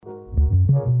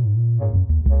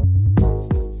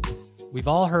We've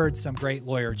all heard some great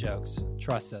lawyer jokes.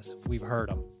 Trust us, we've heard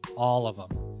them, all of them.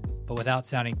 But without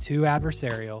sounding too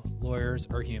adversarial, lawyers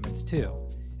are humans too.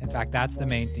 In fact, that's the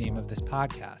main theme of this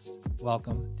podcast.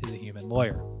 Welcome to The Human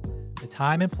Lawyer, the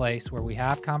time and place where we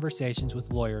have conversations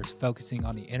with lawyers focusing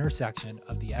on the intersection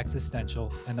of the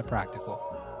existential and the practical.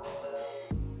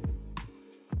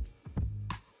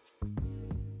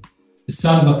 The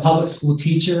son of a public school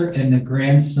teacher and the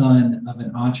grandson of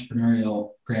an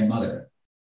entrepreneurial grandmother,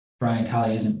 Brian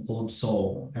Collie is an old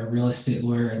soul, a real estate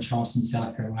lawyer in Charleston,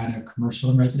 South Carolina, commercial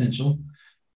and residential.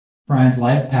 Brian's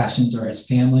life passions are his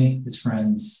family, his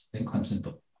friends, and Clemson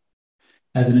football.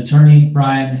 As an attorney,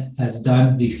 Brian has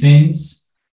done the things.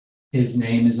 His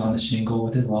name is on the shingle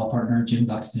with his law partner, Jim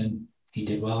Buxton. He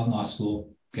did well in law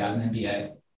school, got an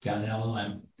MBA, got an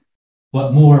LLM.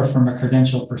 What more from a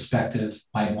credential perspective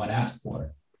might one ask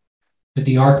for? But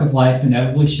the arc of life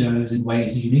inevitably shows in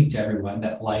ways unique to everyone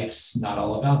that life's not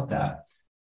all about that.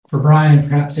 For Brian,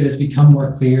 perhaps it has become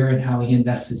more clear in how he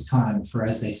invests his time, for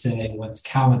as they say, one's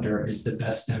calendar is the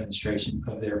best demonstration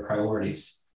of their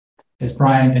priorities. As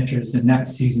Brian enters the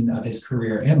next season of his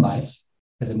career and life,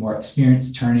 as a more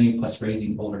experienced attorney plus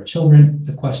raising older children,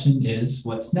 the question is,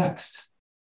 what's next?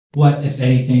 What, if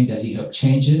anything, does he hope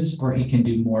changes or he can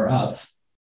do more of?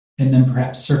 And then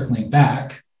perhaps circling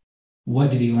back,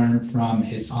 what did he learn from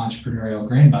his entrepreneurial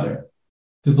grandmother,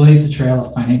 who blazed a trail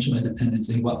of financial independence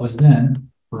in what was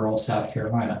then rural South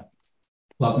Carolina?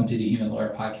 Welcome to the Human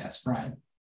Lawyer Podcast, Brian.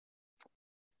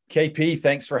 KP,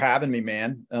 thanks for having me,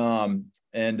 man. I'm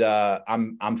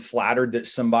flattered that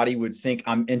somebody would think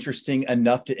I'm interesting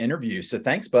enough to interview. So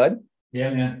thanks, bud.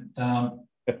 Yeah, man.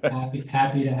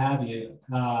 Happy to have you.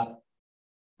 I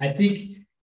think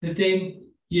the thing,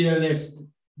 there's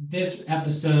this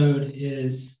episode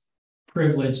is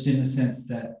privileged in the sense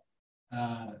that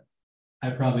I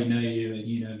probably know you and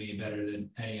you know me better than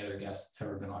any other guest that's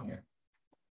ever been on here.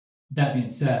 That being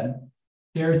said,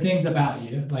 there are things about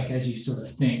you, like as you sort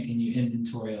of think and you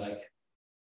inventory like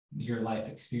your life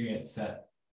experience that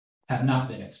have not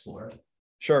been explored.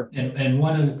 Sure. And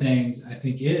one of the things I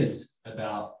think is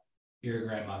about your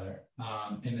grandmother,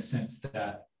 in the sense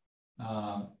that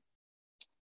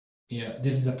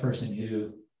this is a person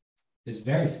who is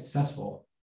very successful.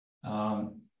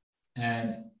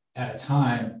 And at a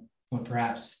time when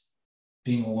perhaps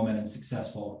being a woman and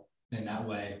successful in that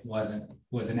way was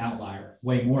an outlier,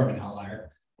 way more of an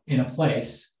outlier, in a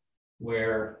place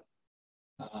where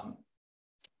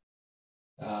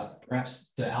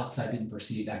perhaps the outside didn't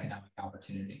perceive economic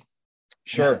opportunity.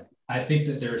 Sure. I think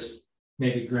that there's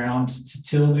maybe ground to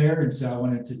till there, and so I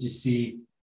wanted to just see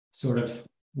sort of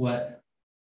what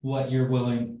you're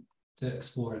willing to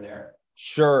explore there.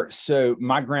 Sure. So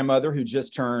my grandmother, who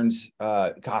just turned,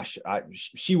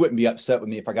 she wouldn't be upset with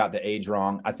me if I got the age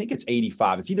wrong. I think it's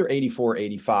 85. It's either 84 or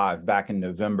 85 back in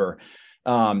November.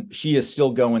 She is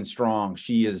still going strong.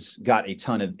 She has got a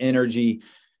ton of energy.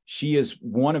 She is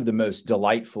one of the most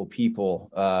delightful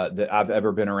people that I've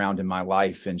ever been around in my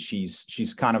life. And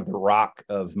she's kind of the rock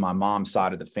of my mom's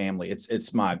side of the family.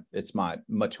 It's my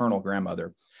maternal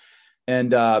grandmother.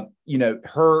 And,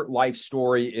 her life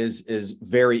story is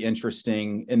very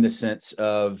interesting in the sense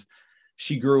of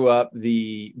she grew up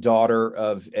the daughter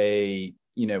of a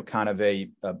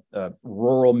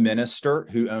rural minister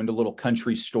who owned a little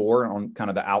country store on kind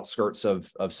of the outskirts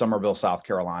of Summerville, South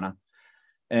Carolina.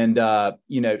 And,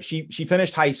 she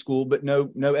finished high school, but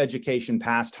no education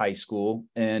past high school.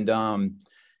 And,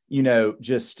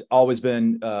 just always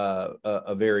been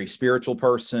a very spiritual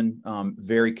person,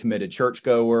 very committed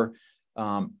churchgoer.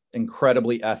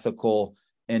 Incredibly ethical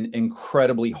and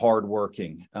incredibly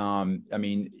hardworking.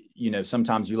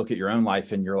 Sometimes you look at your own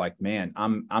life and you're like, man,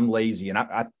 I'm lazy. And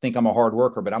I think I'm a hard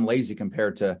worker, but I'm lazy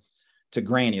compared to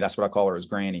Granny. That's what I call her, as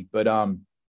Granny. But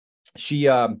she,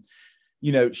 her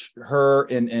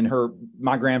and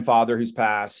my grandfather who's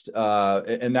passed,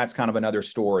 and that's kind of another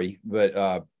story,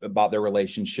 but about their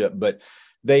relationship. But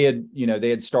they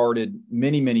had started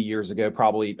many, many years ago,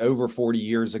 probably over 40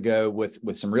 years ago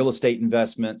with some real estate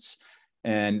investments.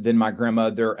 And then my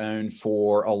grandmother owned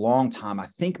for a long time, I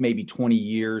think maybe 20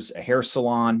 years, a hair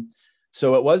salon.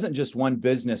 So it wasn't just one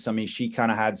business. I mean, she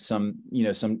kind of had some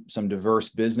diverse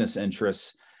business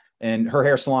interests, and her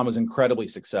hair salon was incredibly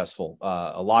successful.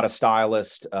 A lot of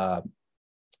stylists, and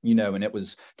it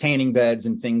was tanning beds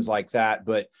and things like that.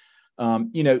 But,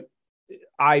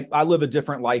 I live a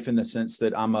different life in the sense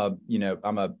that I'm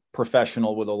a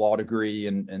professional with a law degree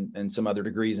and some other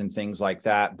degrees and things like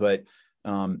that. But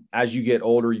as you get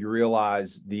older, you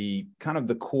realize the kind of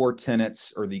the core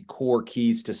tenets or the core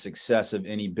keys to success of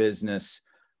any business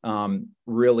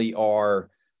really are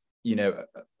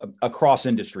across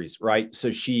industries, right?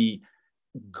 So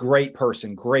great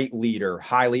person, great leader,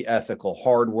 highly ethical,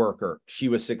 hard worker. She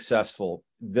was successful.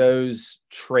 Those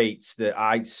traits that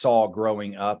I saw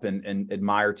growing up and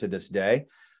admire to this day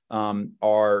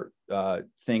are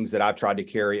things that I've tried to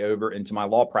carry over into my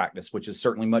law practice, which is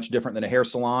certainly much different than a hair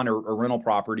salon or rental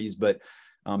properties. But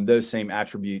those same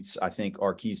attributes, I think,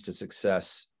 are keys to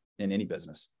success in any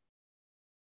business.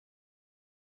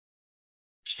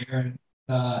 Sharon,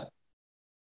 about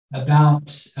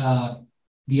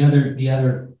the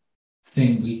other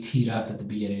thing we teed up at the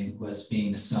beginning was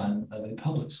being the son of a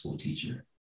public school teacher.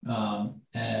 I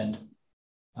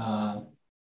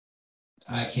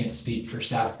can't speak for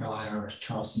South Carolina or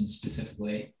Charleston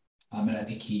specifically, and I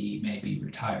think he may be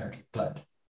retired. But the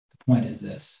point is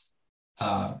this.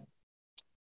 I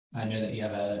know that you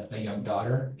have a young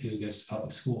daughter who goes to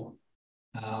public school.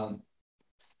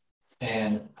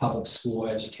 And public school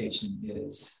education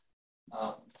is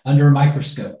under a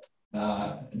microscope,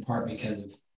 in part because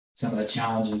of some of the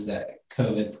challenges that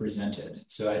COVID presented.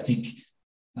 So I think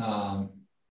I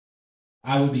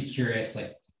would be curious,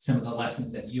 like some of the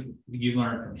lessons that you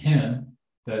learned from him,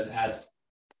 both as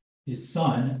his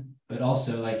son, but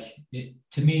also like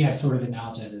to me, I sort of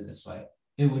analogize it this way.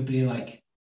 It would be like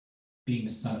being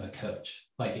the son of a coach.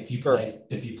 Like if you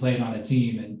played on a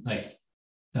team and like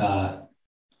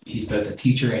he's both a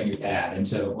teacher and your dad. And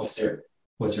so was there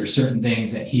certain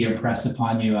things that he impressed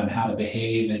upon you on how to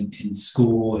behave in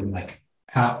school, and like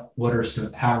how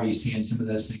are you seeing some of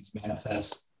those things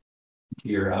manifest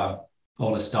your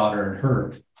oldest daughter and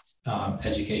her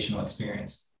educational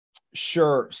experience?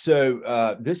 Sure.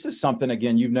 So this is something,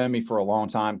 again, you've known me for a long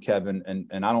time, Kevin,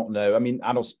 and I don't know. I mean,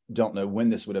 I don't know when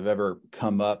this would have ever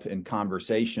come up in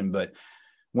conversation, but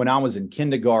when I was in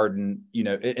kindergarten,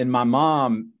 and my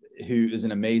mom, who is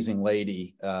an amazing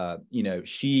lady,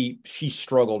 she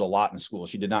struggled a lot in school.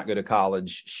 She did not go to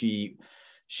college.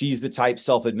 She's the type,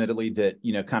 self-admittedly, that,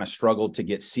 kind of struggled to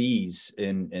get C's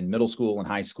in middle school and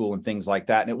high school and things like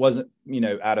that. And it wasn't,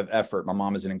 out of effort. My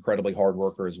mom is an incredibly hard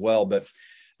worker as well, but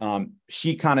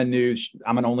she kind of knew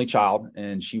I'm an only child,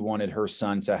 and she wanted her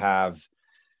son to have,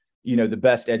 the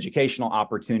best educational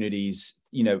opportunities,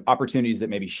 opportunities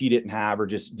that maybe she didn't have or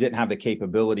just didn't have the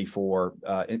capability for,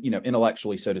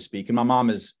 intellectually, so to speak. And my mom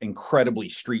is incredibly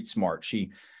street smart. She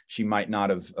might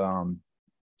not have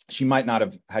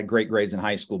had great grades in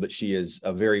high school, but she is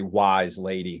a very wise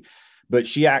lady. But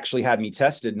she actually had me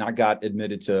tested, and I got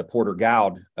admitted to Porter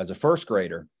Gaud as a first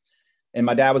grader. And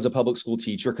my dad was a public school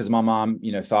teacher because my mom,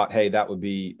 thought, hey, that would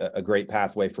be a great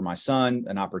pathway for my son,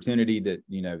 an opportunity that,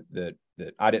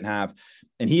 that I didn't have.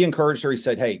 And he encouraged her. He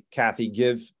said, hey, Kathy,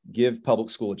 give public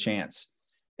school a chance.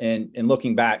 And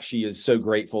looking back, she is so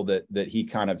grateful that he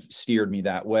kind of steered me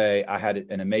that way. I had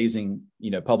an amazing,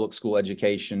 public school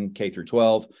education, K through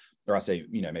 12, or I say,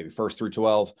 maybe first through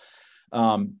 12.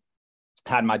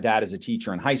 Had my dad as a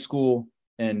teacher in high school.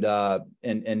 And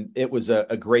it was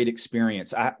a great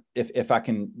experience. If I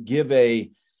can give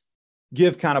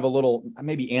kind of a little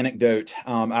maybe anecdote,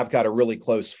 I've got a really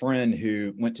close friend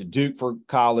who went to Duke for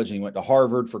college, and he went to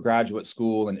Harvard for graduate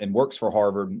school and works for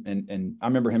Harvard. And I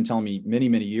remember him telling me many,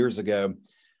 many years ago,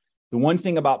 the one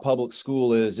thing about public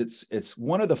school is it's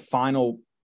one of the final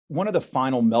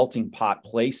melting pot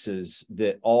places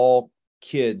that all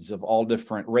kids of all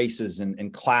different races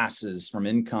and classes, from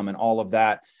income and all of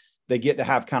that, they get to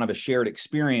have kind of a shared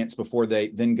experience before they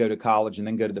then go to college and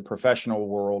then go to the professional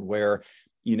world where,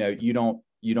 you don't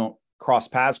cross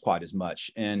paths quite as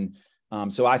much. And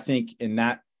so I think in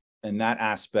that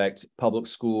aspect, public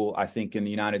school, I think in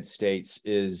the United States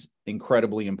is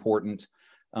incredibly important.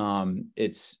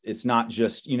 It's not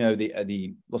just,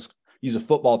 let's use a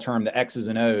football term, the X's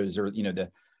and O's, or,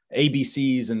 the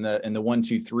ABCs and the 1,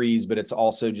 2, 3s, but it's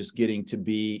also just getting to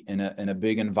be in a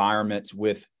big environment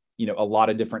with, a lot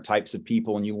of different types of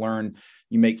people, and you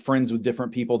make friends with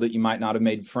different people that you might not have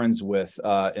made friends with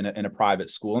in a private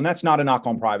school. And that's not a knock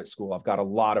on private school. I've got a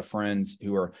lot of friends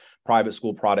who are private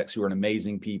school products who are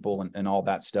amazing people and all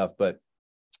that stuff. But,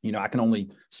 I can only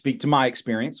speak to my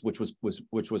experience, which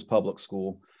was public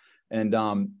school. And,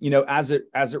 as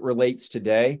it relates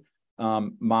today,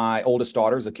 my oldest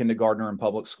daughter is a kindergartner in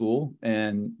public school,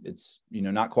 and it's,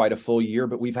 not quite a full year,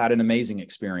 but we've had an amazing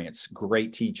experience.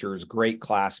 Great teachers, great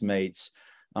classmates,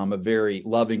 a very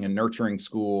loving and nurturing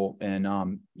school. And,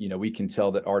 we can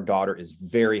tell that our daughter is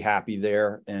very happy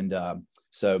there. And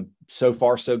so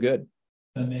far, so good.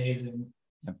 Amazing.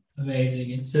 Yeah.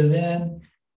 Amazing. And so then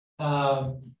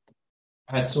I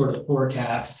sort of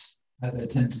forecast, as I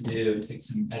tend to do, take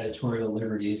some editorial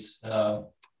liberties.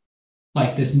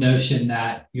 like this notion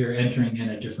that you're entering in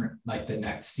a different, like the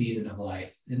next season of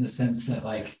life, in the sense that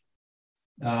like,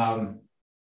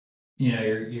 you know,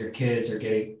 your kids are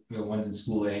getting, one's in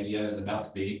school age, the other's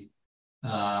about to be.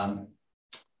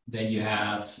 Then you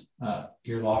have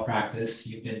your law practice.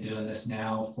 You've been doing this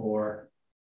now for,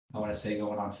 I want to say,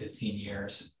 going on 15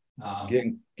 years.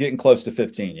 Getting close to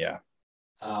 15, yeah.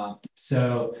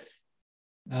 So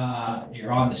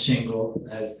you're on the shingle,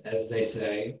 as they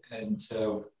say, and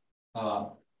so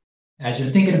as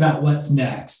you're thinking about what's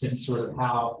next and sort of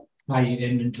how you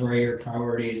inventory your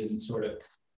priorities, and sort of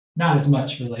not as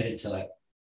much related to like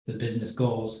the business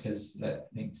goals, because I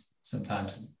think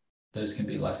sometimes those can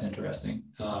be less interesting.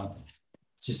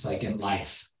 Just like in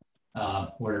life,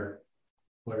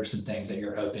 what are some things that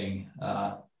you're hoping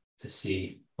to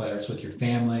see, whether it's with your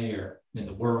family or in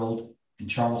the world, in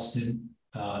Charleston?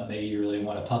 Maybe you really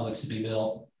want a Publix to be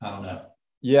built. I don't know.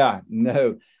 Yeah,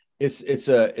 no, it's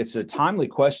a timely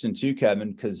question too,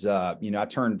 Kevin, because you know, I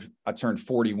turned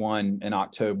 41 in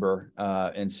October,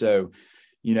 and so,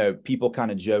 you know, people kind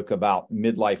of joke about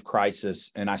midlife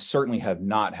crisis, and I certainly have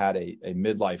not had a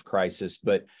midlife crisis,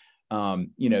 but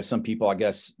you know, some people, I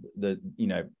guess, you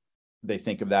know, they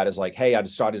think of that as like, hey, I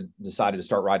decided to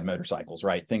start riding motorcycles,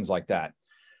 right? Things like that.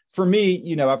 For me,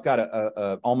 you know, I've got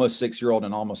a almost 6-year-old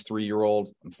and almost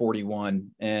 3-year-old. I'm 41,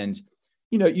 and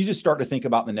you know, you just start to think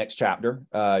about the next chapter.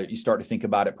 You start to think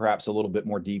about it perhaps a little bit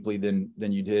more deeply than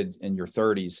you did in your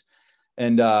 30s.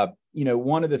 And you know,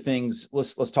 one of the things,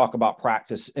 let's talk about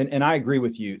practice. And I agree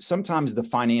with you. Sometimes the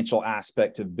financial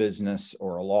aspect of business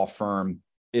or a law firm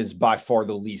is by far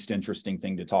the least interesting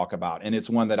thing to talk about, and it's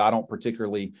one that I don't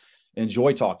particularly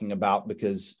enjoy talking about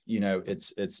because, you know,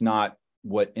 it's not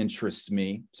what interests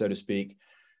me, so to speak.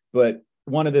 But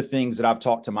one of the things that I've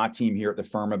talked to my team here at the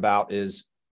firm about is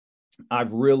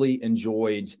I've really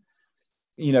enjoyed,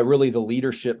 you know, really the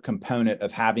leadership component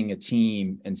of having a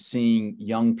team and seeing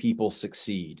young people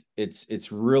succeed.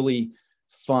 It's really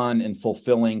fun and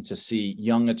fulfilling to see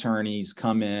young attorneys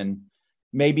come in.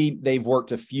 Maybe they've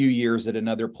worked a few years at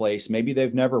another place. Maybe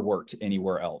they've never worked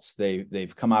anywhere else.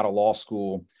 They've come out of law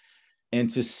school, and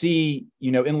to see,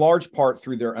 you know, in large part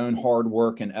through their own hard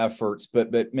work and efforts,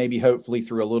 but maybe hopefully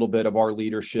through a little bit of our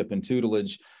leadership and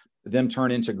tutelage, them turn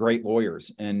into great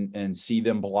lawyers and see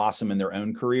them blossom in their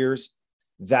own careers.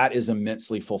 That is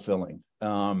immensely fulfilling.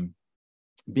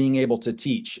 Being able to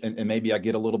teach, and maybe I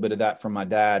get a little bit of that from my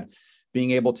dad,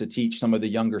 being able to teach some of the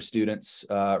younger students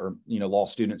or, you know, law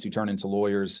students who turn into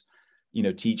lawyers, you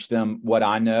know, teach them what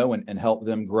I know and help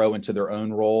them grow into their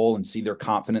own role and see their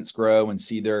confidence grow and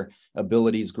see their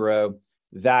abilities grow.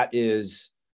 That is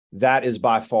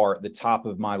by far at the top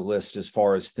of my list as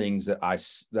far as things that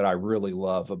I really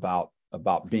love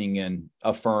about being in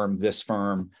a firm, this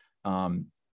firm.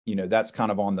 You know, that's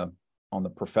kind of on the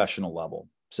professional level.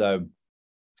 So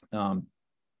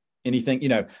anything, you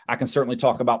know, I can certainly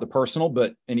talk about the personal,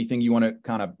 but anything you want to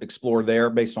kind of explore there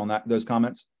based on those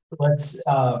comments?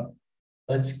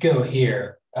 Let's go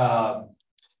here.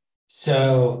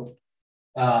 So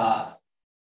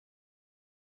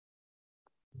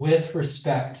with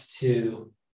respect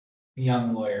to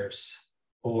young lawyers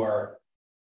or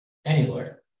any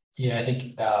lawyer, yeah, I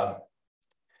think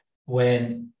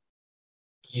when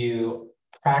you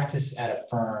practice at a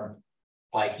firm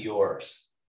like yours,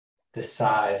 the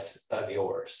size of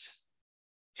yours,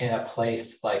 in a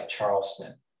place like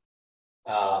Charleston,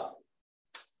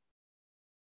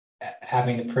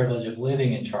 having the privilege of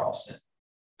living in Charleston,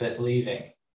 but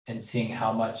leaving and seeing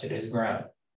how much it has grown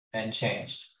and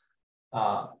changed.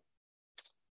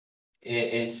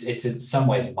 It's in some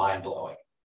ways mind-blowing.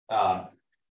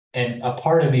 And a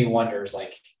part of me wonders,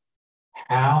 like,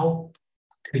 how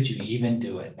could you even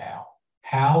do it now?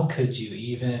 How could you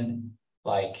even,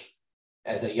 like,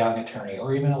 as a young attorney,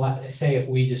 or even say if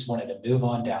we just wanted to move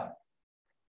on down,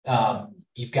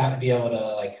 you've got to be able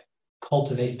to like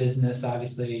cultivate business.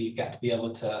 Obviously, you've got to be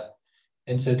able to,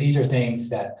 and so these are things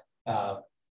that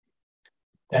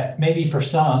that maybe for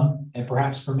some, and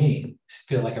perhaps for me,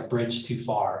 feel like a bridge too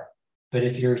far. But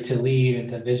if you're to lead and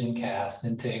to vision cast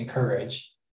and to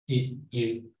encourage,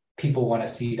 you people want to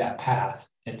see that path.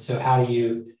 And so how do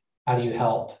you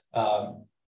help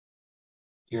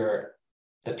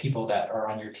the people that are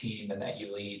on your team and that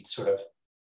you lead sort of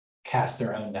cast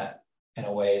their own net in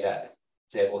a way that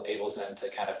enables them to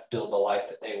kind of build the life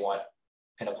that they want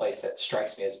in a place that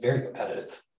strikes me as very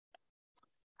competitive?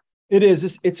 It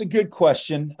is. It's a good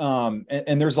question.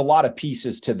 And there's a lot of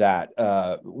pieces to that.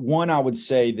 One, I would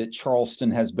say that Charleston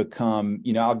has become,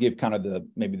 you know, I'll give kind of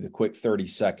maybe the quick 30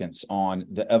 seconds on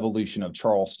the evolution of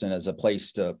Charleston as a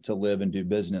place to live and do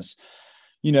business.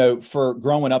 for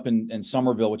growing up in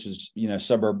Somerville, which is,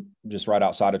 suburb just right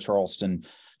outside of Charleston.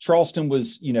 Charleston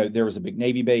was, there was a big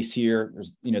Navy base here.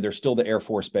 There's still the Air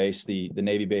Force base. The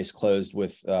Navy base closed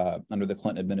with under the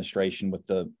Clinton administration with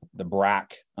the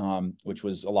BRAC, which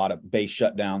was a lot of base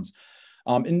shutdowns,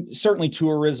 and certainly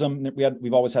tourism.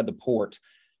 We've always had the port.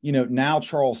 Now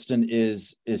Charleston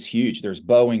is huge. There's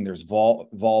Boeing, there's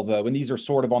Volvo, and these are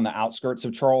sort of on the outskirts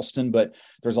of Charleston, but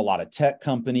there's a lot of tech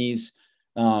companies.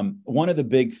 One of the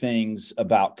big things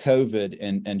about COVID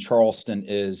and Charleston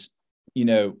is,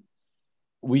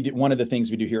 one of the things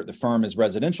we do here at the firm is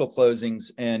residential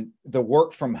closings, and the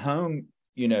work from home,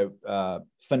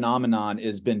 phenomenon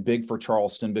has been big for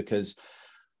Charleston, because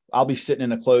I'll be sitting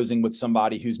in a closing with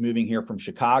somebody who's moving here from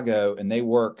Chicago, and they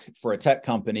work for a tech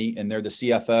company, and they're the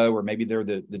CFO, or maybe they're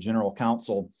the general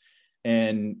counsel.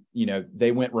 And,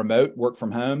 they went remote, work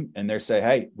from home, and they say,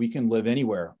 hey, we can live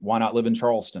anywhere. Why not live in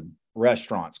Charleston?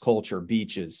 Restaurants, culture,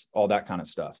 beaches, all that kind of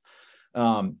stuff.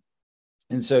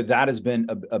 And so that has been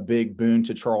a big boon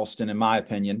to Charleston, in my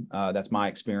opinion. That's my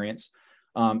experience.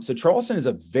 So Charleston is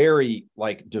a very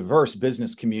diverse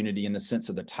business community in the sense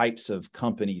of the types of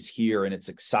companies here, and it's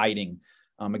exciting.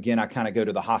 Again, I kind of go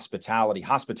to the hospitality.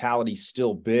 Hospitality is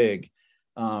still big.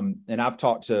 And I've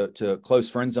talked to close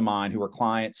friends of mine who are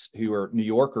clients who are New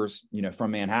Yorkers,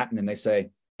 from Manhattan, and they say,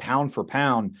 pound for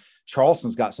pound,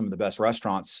 Charleston's got some of the best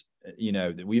restaurants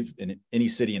that we've in any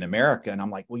city in America. And I'm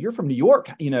like, well, you're from New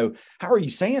York. How are you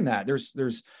saying that?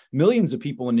 There's millions of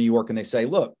people in New York, and they say,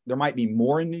 look, there might be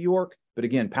more in New York, but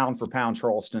again, pound for pound,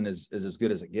 Charleston is as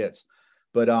good as it gets.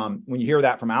 But when you hear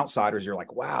that from outsiders, you're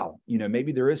like, wow,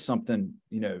 maybe there is something,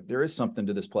 there is something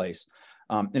to this place.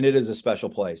 And it is a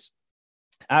special place.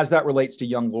 As that relates to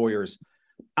young lawyers,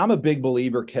 I'm a big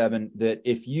believer, Kevin, that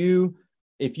if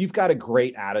you've got a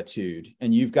great attitude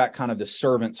and you've got kind of the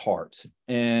servant's heart,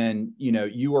 and,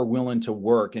 you are willing to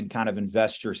work and kind of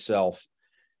invest yourself,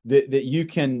 that you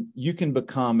can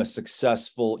become a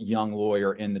successful young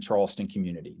lawyer in the Charleston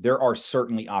community. There are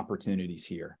certainly opportunities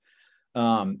here.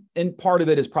 And part of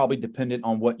it is probably dependent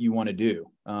on what you want to do.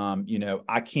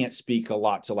 I can't speak a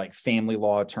lot to family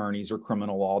law attorneys or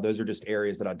criminal law. Those are just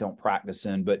areas that I don't practice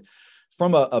in, but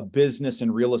from a business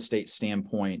and real estate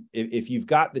standpoint, if you've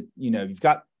got you've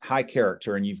got high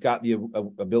character, and you've got the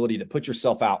ability to put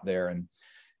yourself out there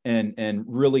and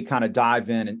really kind of dive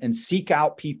in and seek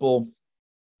out people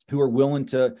who are willing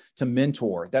to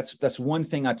mentor. That's one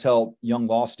thing I tell young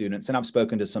law students, and I've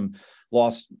spoken to some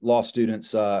law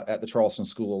students at the Charleston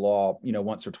School of Law,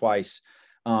 once or twice.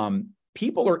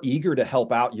 People are eager to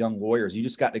help out young lawyers. You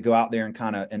just got to go out there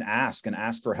and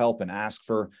ask for help, and ask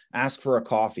for a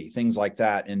coffee, things like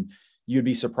that. And you'd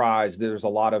be surprised. There's a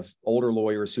lot of older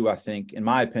lawyers who I think, in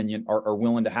my opinion, are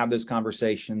willing to have those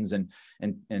conversations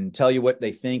and tell you what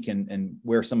they think and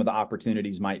where some of the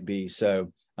opportunities might be.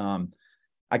 So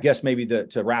I guess maybe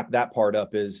to wrap that part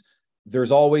up is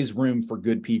there's always room for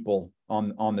good people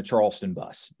on the Charleston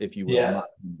bus, if you will. Yeah.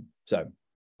 So.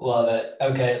 Love it.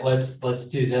 Okay, let's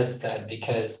do this then,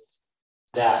 because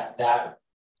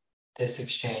this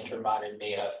exchange reminded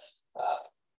me of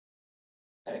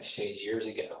an exchange years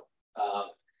ago.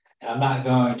 And I'm not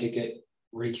going to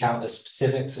recount the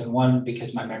specifics, and one,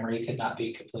 because my memory could not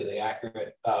be completely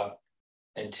accurate,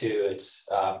 and two, it's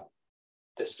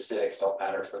the specifics don't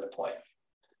matter for the point.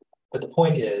 But the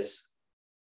point is,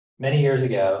 many years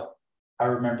ago, I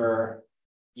remember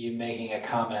you making a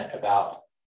comment about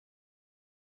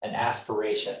an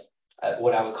aspiration,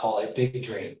 what I would call a big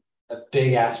dream, a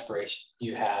big aspiration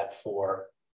you had for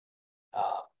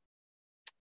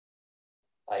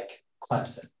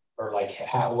Clemson, or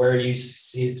where you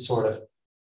see sort of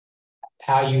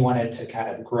how you wanted to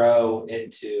kind of grow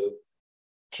into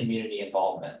community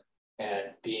involvement and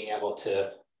being able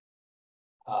to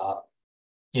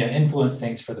influence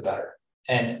things for the better.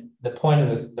 And the point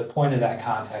of that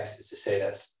context is to say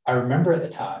this. I remember at the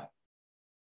time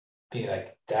being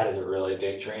like, that is a really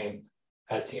big dream.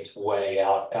 That seems way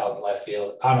out in left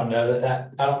field. I don't know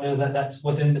that that's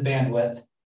within the bandwidth.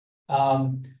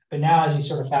 But now, as you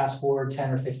sort of fast forward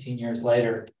 10 or 15 years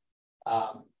later,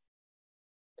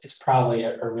 it's probably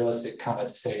a realistic comment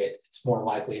to say it's more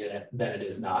likely than it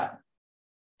is not.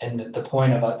 And the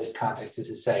point about this context is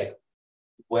to say,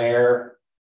 where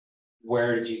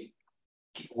did you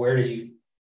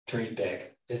dream big?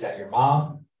 Is that your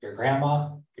mom, your grandma,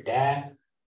 your dad?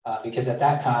 Because at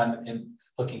that time, and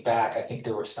looking back, I think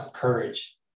there was some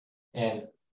courage in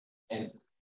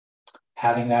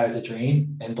having that as a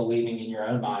dream and believing in your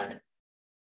own mind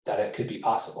that it could be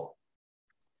possible.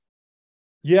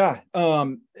 Yeah.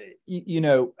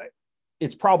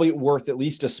 it's probably worth at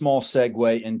least a small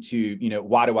segue into, you know,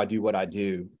 why do I do what I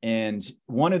do? And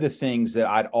one of the things that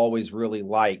I'd always really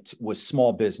liked was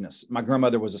small business. My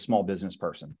grandmother was a small business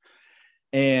person.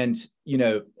 And, you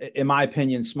know, in my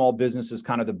opinion, small business is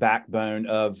kind of the backbone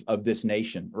of this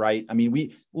nation, right? I mean,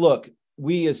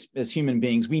 we as human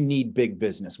beings, we need big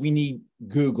business. We need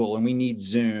Google and we need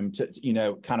Zoom to, you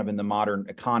know, kind of in the modern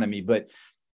economy. But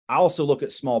I also look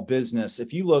at small business.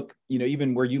 If you look, you know,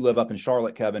 even where you live up in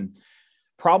Charlotte, Kevin,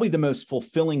 probably the most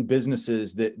fulfilling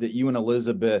businesses that you and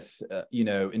Elizabeth, you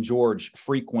know, and George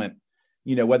frequent,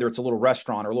 you know, whether it's a little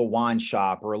restaurant or a little wine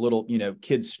shop or a little, you know,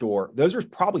 kids store, those are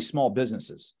probably small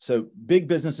businesses. So big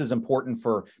business is important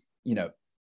for, you know,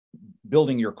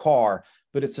 building your car,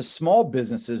 but it's the small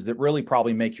businesses that really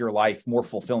probably make your life more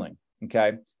fulfilling.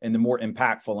 Okay. And the more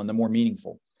impactful and the more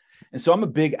meaningful. And so I'm a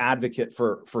big advocate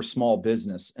for small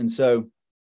business. And so,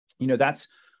 you know, that's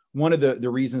one of the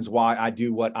reasons why I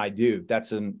do what I do.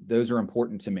 Those are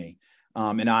important to me.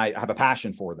 And I have a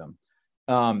passion for them.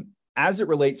 As it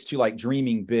relates to like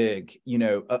dreaming big, you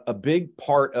know, a big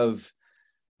part of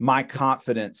my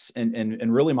confidence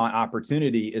and really my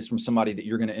opportunity is from somebody that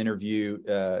you're going to interview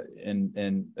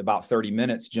in about 30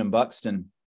 minutes, Jim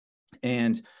Buxton.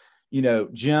 And, you know,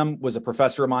 Jim was a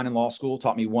professor of mine in law school,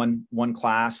 taught me one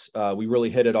class. We really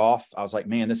hit it off. I was like,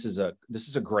 man, this is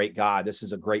a great guy. This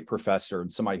is a great professor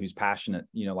and somebody who's passionate,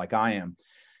 you know, like I am.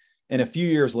 And a few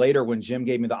years later, when Jim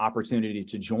gave me the opportunity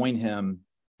to join him,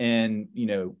 and, you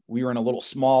know, we were in a little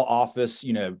small office,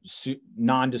 you know,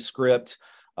 nondescript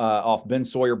off Ben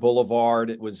Sawyer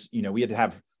Boulevard. It was, you know, we had to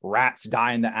have rats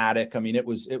die in the attic. I mean, it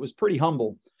was pretty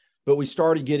humble. But we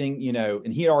started getting, you know,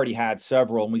 and he had already had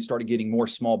several, and we started getting more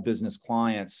small business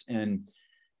clients. And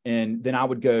then I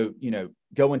would go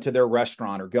into their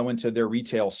restaurant or go into their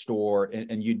retail store,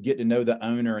 and you'd get to know the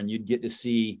owner, and you'd get to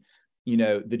see, you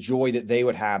know, the joy that they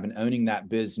would have in owning that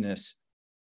business.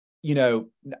 You know,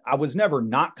 I was never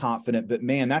not confident, but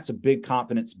man, that's a big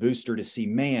confidence booster to see,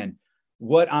 man,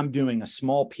 what I'm doing, a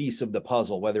small piece of the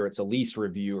puzzle, whether it's a lease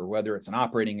review or whether it's an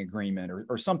operating agreement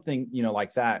or something, you know,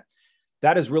 like that.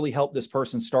 That has really helped this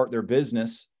person start their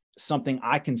business, something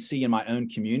I can see in my own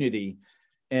community.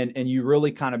 And you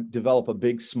really kind of develop a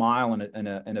big smile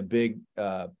and a big,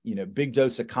 you know, big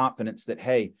dose of confidence that,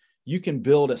 hey, you can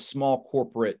build a small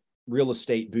corporate real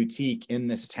estate boutique in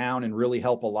this town and really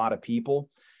help a lot of people.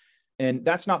 And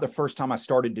that's not the first time I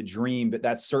started to dream, but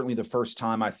that's certainly the first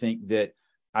time I think that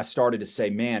I started to say,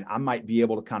 man, I might be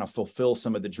able to kind of fulfill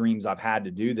some of the dreams I've had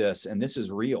to do this. And this is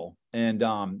real. And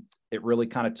it really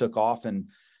kind of took off, and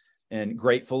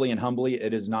gratefully and humbly,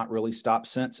 it has not really stopped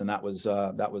since. And that was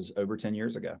over 10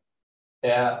 years ago.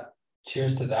 Yeah.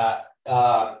 Cheers to that.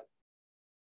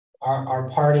 Our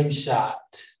parting shot.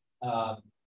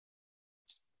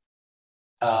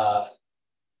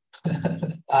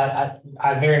 I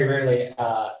very rarely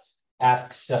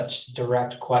ask such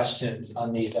direct questions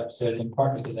on these episodes, in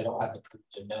part because I don't have the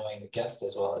privilege of knowing the guest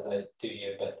as well as I do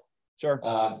you. But sure.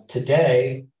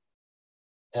 Today,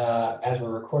 as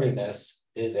we're recording this,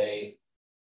 is a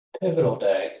pivotal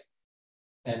day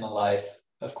in the life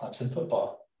of Clemson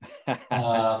football. You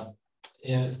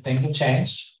know, things have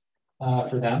changed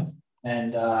for them,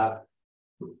 and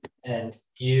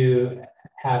you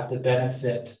have the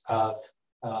benefit of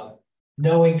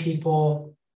knowing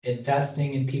people,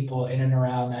 investing in people in and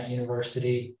around that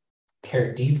university,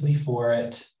 care deeply for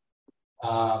it,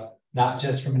 not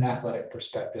just from an athletic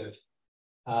perspective.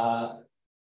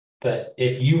 But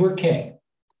if you were king,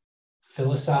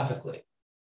 philosophically,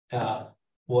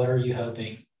 what are you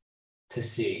hoping to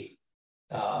see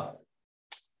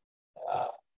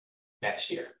next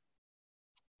year?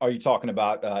 Are you talking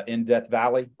about in Death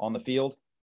Valley on the field?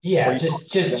 Yeah,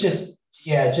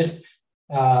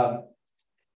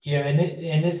 you know,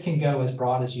 and this can go as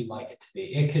broad as you'd like it to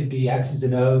be. It could be X's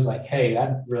and O's, like, hey,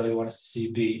 I really want us to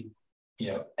see be,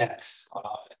 you know, X on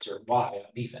offense or Y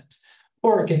on defense.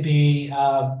 Or it could be,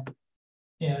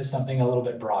 you know, something a little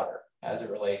bit broader as it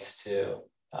relates to,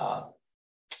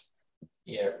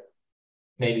 you know,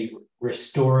 maybe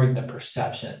restoring the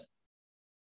perception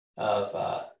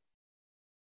of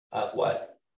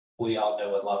what we all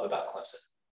know and love about Clemson.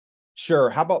 Sure.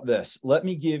 How about this? I'll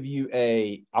give you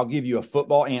a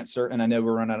football answer, and I know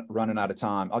we're running out of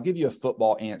time. I'll give you a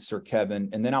football answer, Kevin,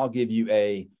 and then I'll give you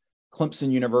a Clemson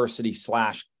University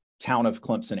 / town of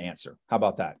Clemson answer. How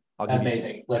about that?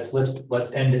 Amazing. Let's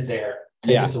end it there.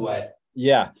 Take us away.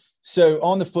 Yeah. So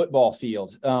on the football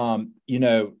field, you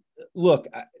know, look,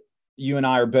 you and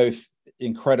I are both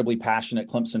incredibly passionate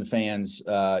Clemson fans.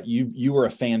 You were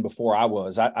a fan before I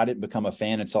was. I didn't become a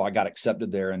fan until I got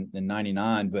accepted there in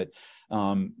 99. But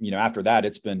after that,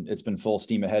 it's been full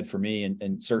steam ahead for me.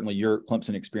 And certainly your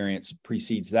Clemson experience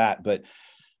precedes that. But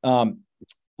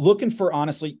looking for,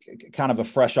 honestly, kind of a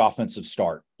fresh offensive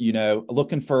start,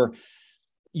 looking for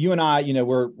you and I,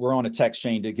 we're on a text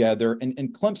chain together,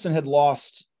 and Clemson had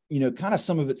lost, kind of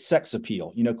some of its sex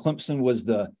appeal. Clemson was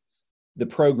the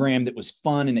program that was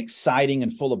fun and exciting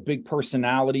and full of big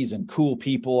personalities and cool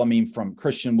people. I mean, from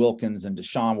Christian Wilkins and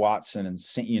Deshaun Watson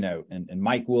and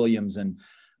Mike Williams and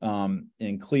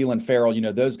Cleveland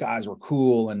Farrell, those guys were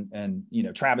cool, and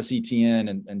Travis Etienne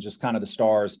and just kind of the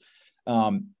stars.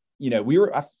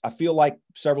 I feel like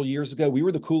several years ago, we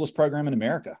were the coolest program in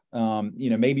America,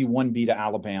 maybe one beat to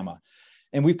Alabama.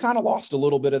 And we've kind of lost a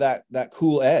little bit of that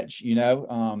cool edge.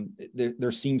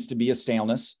 There seems to be a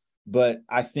staleness. But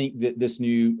I think that this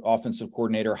new offensive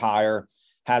coordinator hire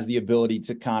has the ability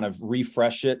to kind of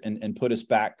refresh it and put us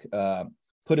back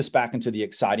into the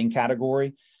exciting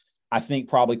category. I think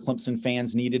probably Clemson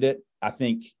fans needed it. I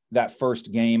think that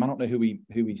first game, I don't know who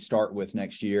we start with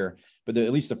next year, but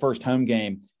at least the first home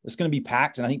game, it's going to be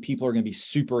packed. And I think people are going to be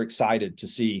super excited to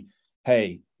see,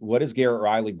 hey, what does Garrett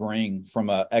Riley bring from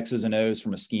a X's and O's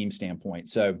from a scheme standpoint?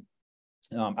 So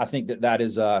I think that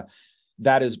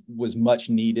was much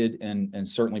needed and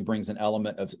certainly brings an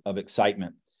element of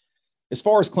excitement. As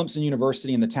far as Clemson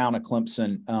University and the town of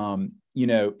Clemson,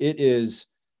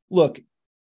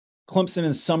 Clemson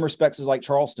in some respects is like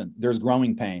Charleston. There's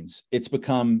growing pains. It's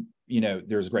become,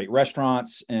 there's great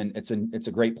restaurants and it's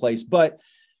a great place, but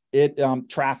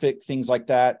traffic, things like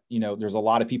that, there's a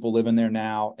lot of people living there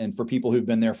now. And for people who've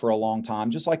been there for a long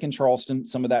time, just like in Charleston,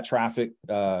 some of that traffic,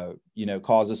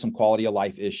 causes some quality of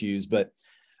life issues. But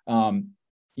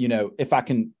if I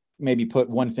can maybe put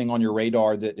one thing on your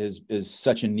radar that is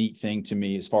such a neat thing to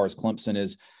me as far as Clemson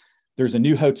is, there's a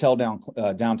new hotel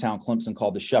downtown Clemson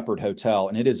called the Shepherd Hotel,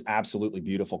 and it is absolutely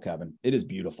beautiful, Kevin. It is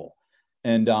beautiful.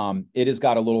 And it has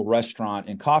got a little restaurant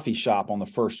and coffee shop on the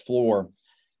first floor.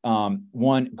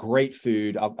 One, great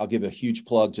food. I'll give a huge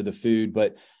plug to the food,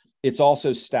 but it's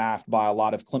also staffed by a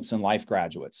lot of Clemson Life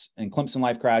graduates. And Clemson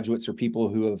Life graduates are people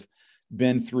who have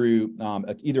been through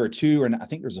either a 2 or I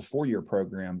think there's a 4-year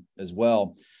program as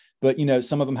well. But,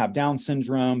 some of them have Down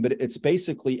syndrome, but it's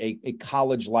basically a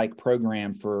college-like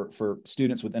program for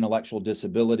students with intellectual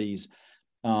disabilities,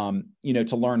 to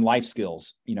learn life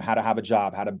skills, how to have a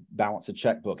job, how to balance a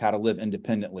checkbook, how to live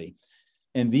independently.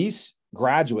 And these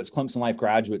graduates, Clemson Life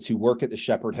graduates who work at the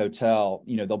Shepherd Hotel,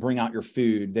 they'll bring out your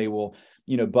food. They will,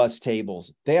 bus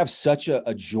tables. They have such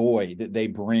a joy that they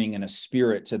bring and a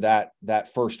spirit to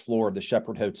that first floor of the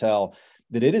Shepherd Hotel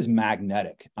that it is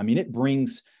magnetic. I mean, it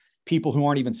brings people who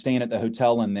aren't even staying at the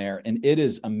hotel in there, and it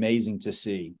is amazing to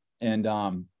see. And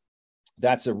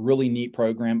that's a really neat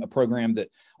program, a program that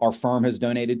our firm has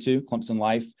donated to, Clemson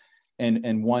Life,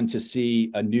 and one to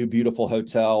see a new, beautiful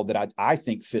hotel that I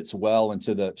think fits well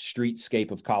into the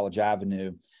streetscape of College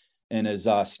Avenue, and is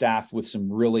staffed with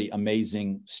some really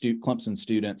amazing Clemson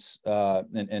students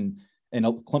and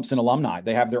Clemson alumni.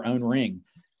 They have their own ring.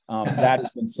 That has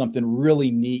been something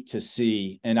really neat to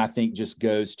see, and I think just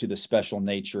goes to the special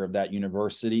nature of that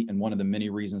university, and one of the many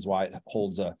reasons why it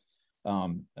holds a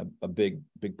big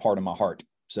part of my heart.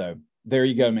 So there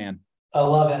you go, man. I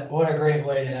love it. What a great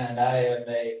way to end.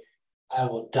 I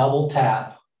will double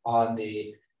tap on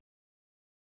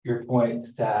your point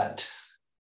that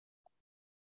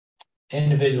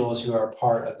individuals who are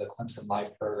part of the Clemson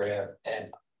Life program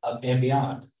and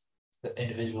beyond, the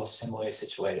individuals similarly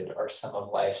situated, are some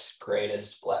of life's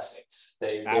greatest blessings.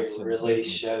 They really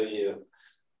show you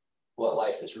what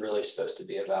life is really supposed to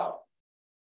be about.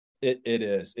 It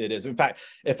is. In fact,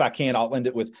 if I can, I'll end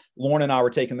it with Lauren and I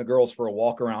were taking the girls for a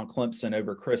walk around Clemson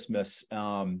over Christmas.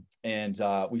 And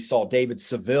we saw David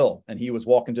Seville, and he was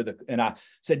walking and I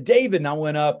said, David, and I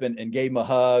went up and gave him a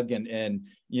hug, and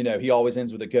he always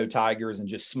ends with a go Tigers, and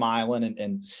just smiling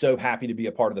and so happy to be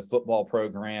a part of the football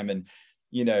program. And,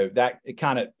 that it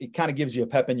kind of gives you a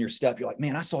pep in your step. You're like,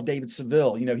 man, I saw David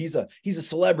Seville, he's a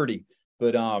celebrity.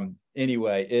 But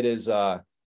anyway, it is,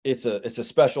 it's a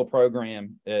special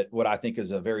program at what I think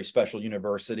is a very special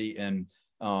university, and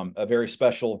a very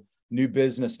special new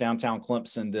business downtown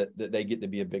Clemson that they get to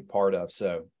be a big part of.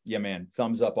 So yeah, man,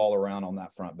 thumbs up all around on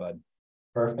that front, bud.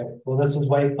 Perfect. Well, this was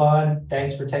way fun.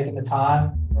 Thanks for taking the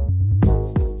time.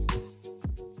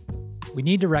 We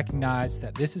need to recognize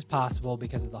that this is possible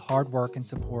because of the hard work and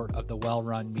support of the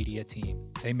well-run media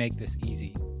team. They make this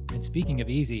easy. And speaking of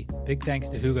easy, big thanks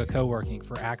to Huga Co-working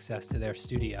for access to their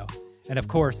studio. And of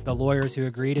course, the lawyers who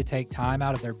agree to take time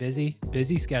out of their busy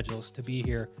schedules to be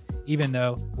here even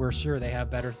though we're sure they have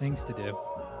better things to do.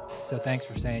 So thanks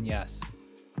for saying yes.